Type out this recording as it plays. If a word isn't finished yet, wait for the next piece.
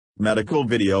medical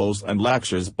videos and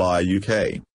lectures by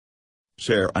UK.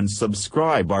 Share and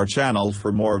subscribe our channel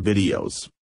for more videos.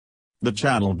 The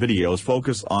channel videos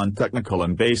focus on technical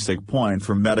and basic point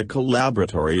for medical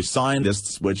laboratory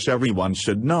scientists which everyone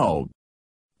should know.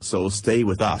 So stay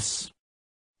with us.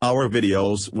 Our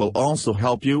videos will also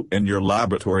help you in your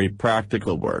laboratory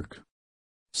practical work.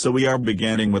 So we are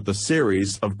beginning with a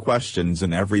series of questions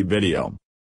in every video.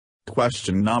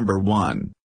 Question number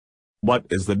 1. What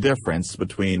is the difference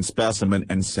between specimen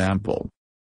and sample?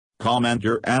 Comment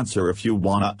your answer if you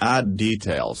wanna add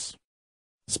details.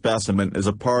 Specimen is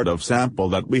a part of sample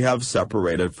that we have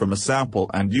separated from a sample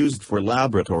and used for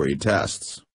laboratory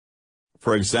tests.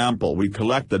 For example, we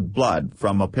collected blood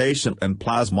from a patient and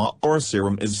plasma or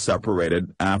serum is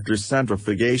separated after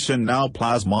centrifugation. Now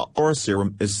plasma or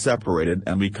serum is separated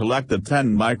and we collected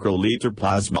 10 microliter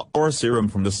plasma or serum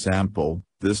from the sample.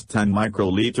 This 10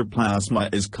 microliter plasma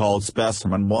is called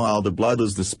specimen while the blood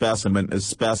is the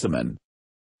specimen.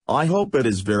 I hope it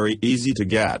is very easy to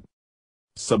get.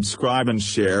 Subscribe and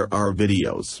share our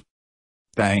videos.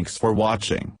 Thanks for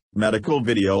watching medical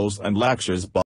videos and lectures by